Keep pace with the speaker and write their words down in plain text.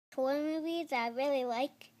horror movies I really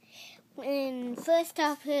like. And first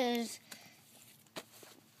up is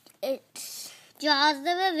it's Jaws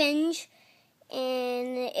the Revenge,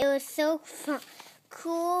 and it was so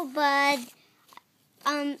cool, but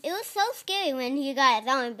it was so scary when he got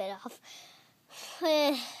his arm bit off.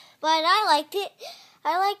 But I liked it.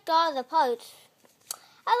 I liked all the parts.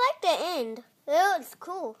 I liked the end. It was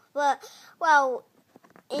cool. But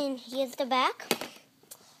and here's the back.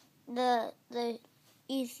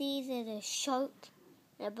 You see there's a shark,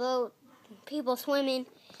 a boat, people swimming,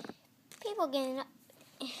 people getting up.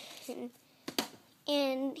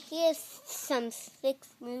 And here's some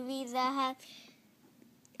 6 movies that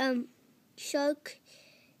have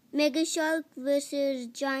Mega Shark versus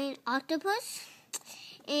Giant Octopus.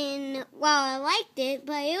 And I liked it,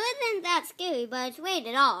 but it wasn't that scary. But it's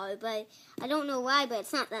rated R. But I don't know why, but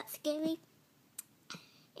it's not that scary.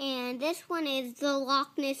 And this one is the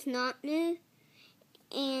Loch Ness Monster.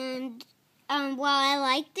 And I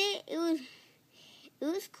liked it. It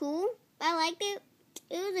was cool. I liked it.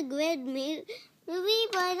 It was a good movie,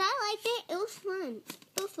 but I liked it. It was fun.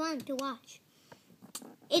 It was fun to watch.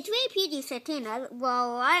 It's rated PG-13.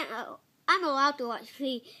 I'm allowed to watch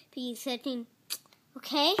PG-13.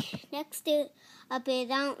 Okay, next up is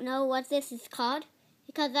I don't know what this is called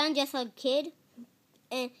because I'm just a kid,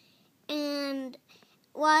 and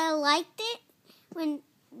I liked it when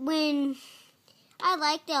I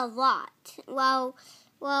liked it a lot.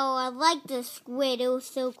 I liked the squid. It was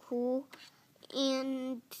so cool.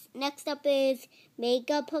 And next up is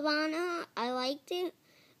Mega Piranha. I liked it.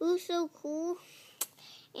 It was so cool.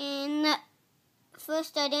 And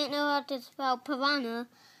first I didn't know how to spell piranha,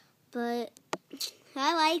 but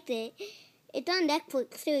I liked it. It's on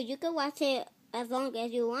Netflix too. You can watch it as long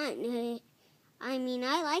as you want. I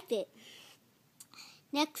liked it.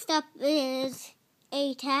 Next up is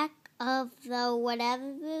Attack of the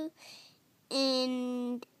Whatever,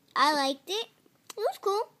 and I liked it. It was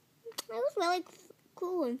cool. It was really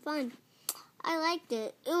cool and fun. I liked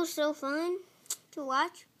it. It was so fun to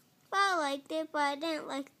watch. I liked it, but I didn't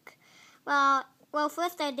like.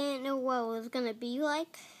 First I didn't know what it was gonna be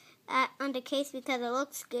like on the case because it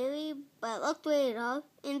looked scary, but it looked rated R.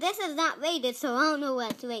 And this is not rated, so I don't know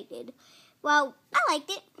what it's rated. I liked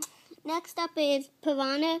it. Next up is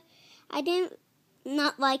Piranha. I did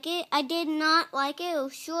not like it. It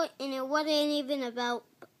was short, and it wasn't even about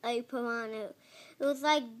a piranha. It was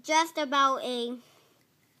just about it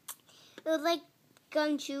was like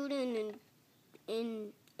gun shooting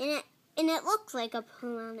and it looks like a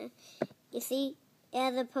piranha. You see, it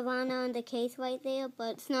has a piranha on the case right there,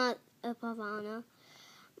 but it's not a piranha.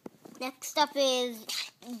 Next up is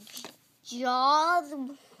Jaws,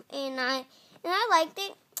 and I liked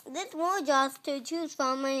it. There's more Jaws to choose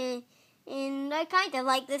from, and I kind of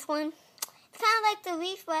like this one. It's kind of like the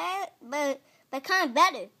Reef, but kind of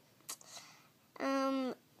better.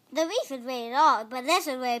 The Reef is rated R, but this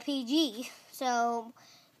is rated PG, so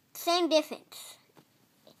same difference.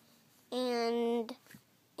 And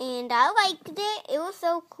I liked it. It was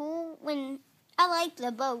so cool when I liked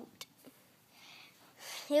the boat.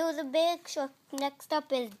 It was a big shark. Next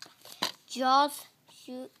up is Jaws.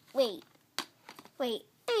 Wait. Let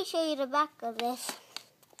me show you the back of this.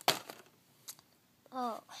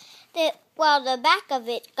 The back of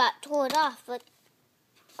it got torn off, but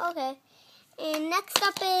okay. And next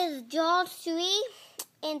up is Jaws 3,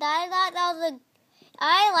 and I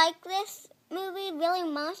liked this movie really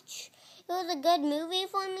much. It was a good movie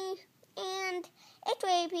for me, and it's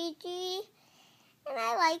rated PG, and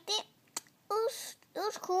I liked it. It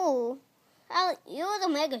was cool. It was a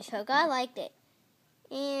mega shark. I liked it,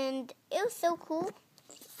 and it was so cool.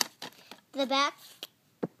 The back,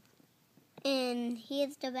 and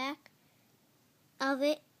here's the back of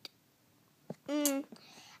it.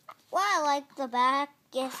 I like the back.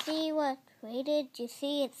 You see what's rated? You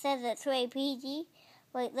see it says it's rated PG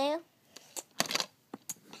right there.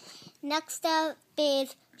 Next up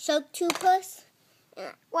is Sharktopus.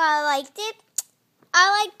 I liked it.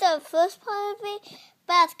 I liked the first part of it,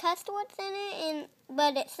 but it's custards in it,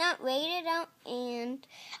 but it's not rated out. And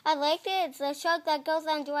I liked it. It's a shark that goes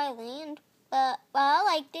on dry land, but I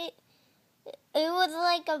liked it. It was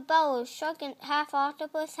like about a shark and half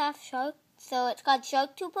octopus, half shark. So it's called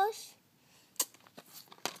Sharktopus.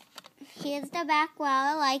 Here's the back.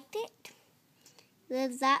 I liked it.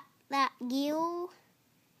 There's that eel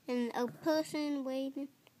and a person waiting.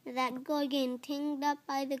 That guy getting tinged up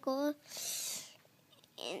by the girl.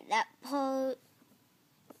 And that part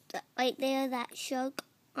right there, that shark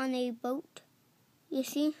on a boat. You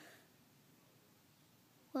see?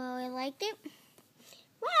 I liked it.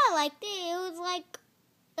 I liked it. It was like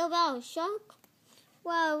about a shark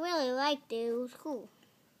Well, I really liked it. It was cool.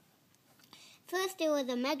 First, it was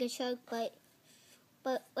a mega shark, but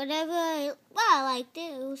whatever. I liked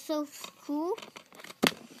it. It was so cool.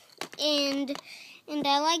 And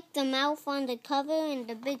I liked the mouth on the cover and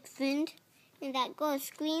the big fin. And that girl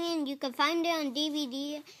screaming. You can find it on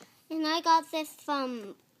DVD. And I got this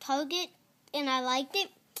from Target, and I liked it.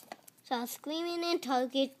 So I was screaming in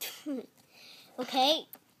Target. Okay,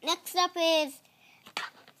 next up is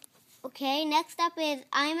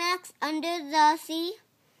IMAX Under the Sea.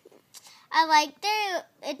 I liked it.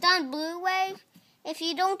 It's on Blu-ray. If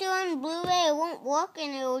you don't do it on Blu-ray, it won't work,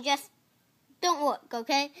 and it will just don't work,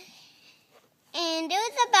 okay? And it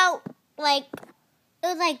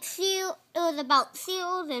was about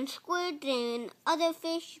seals and squids and other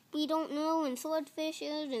fish we don't know, and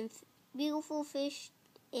swordfishes and beautiful fish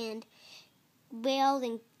and whales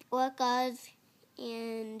and orcas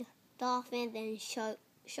and dolphins and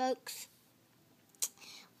sharks.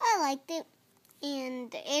 I liked it.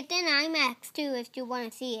 And it's in IMAX too if you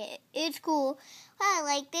want to see it. It's cool. I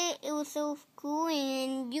liked it. It was so cool,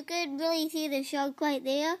 and you could really see the shark right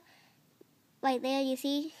there. Right there, you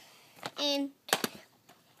see? And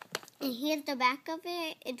here's the back of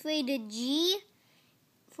it. It's rated G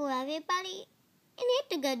for everybody. And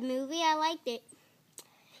it's a good movie. I liked it.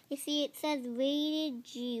 You see, it says rated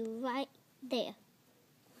G right there.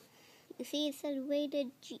 You see, it says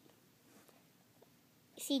rated G.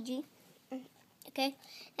 You see G? Okay.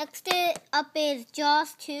 Next up is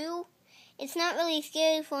Jaws 2. It's not really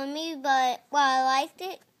scary for me, but I liked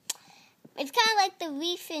it. It's kind of like the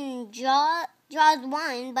reef in Jaws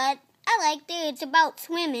 1, but I liked it. It's about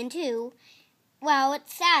swimming too. Well,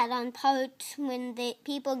 it's sad on parts when the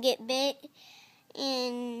people get bit,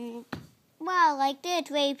 and I liked it.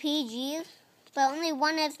 It's rated PG, but only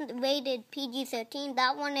one is rated PG-13.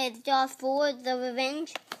 That one is Jaws 4, The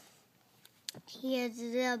Revenge. Here's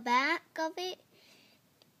the back of it,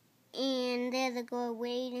 and there's a girl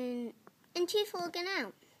waiting, and Chief's looking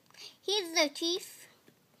out. Here's the Chief,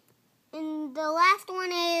 and the last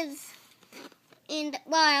one is,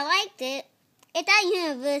 I liked it. It's at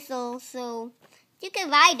Universal, so you can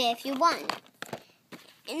ride it if you want.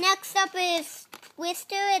 And next up is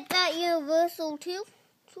Twister. It's at Universal too.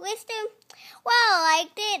 Twister, I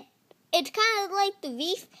liked it. It's kind of like the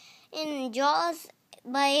reef in Jaws,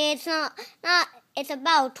 but it's not. It's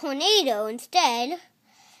about a tornado instead.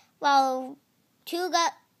 Well, I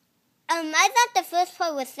thought the first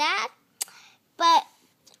part was sad, but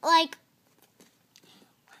like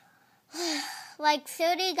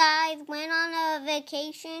 30 guys went on a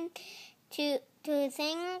vacation to a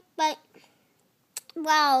thing, but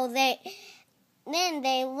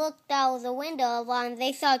they looked out the window a lot and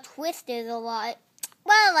they saw twisters a lot.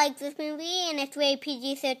 I like this movie, and it's rated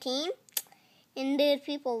PG-13, and there's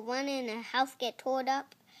people running and a house get torn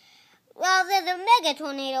up. There's a mega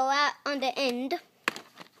tornado on the end,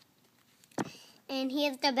 and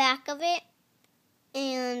here's the back of it,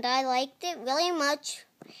 and I liked it really much,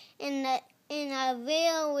 and I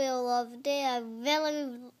really loved it. I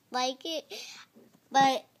really like it,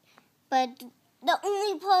 but the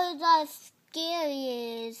only part that's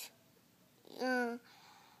scary is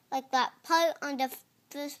like that part on the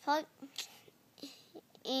first part,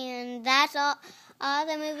 and that's all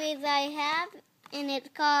the movies I have, and it's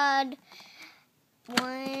called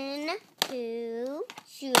 1, 2,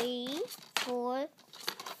 3, 4,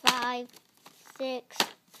 5, 6,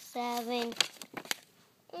 7,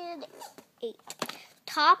 and 8.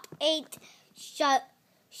 Top 8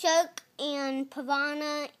 shark and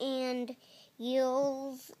piranha and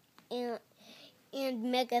eels and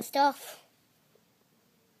mega stuff.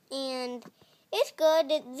 And it's good.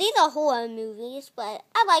 These are horror movies, but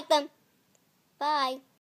I like them. Bye.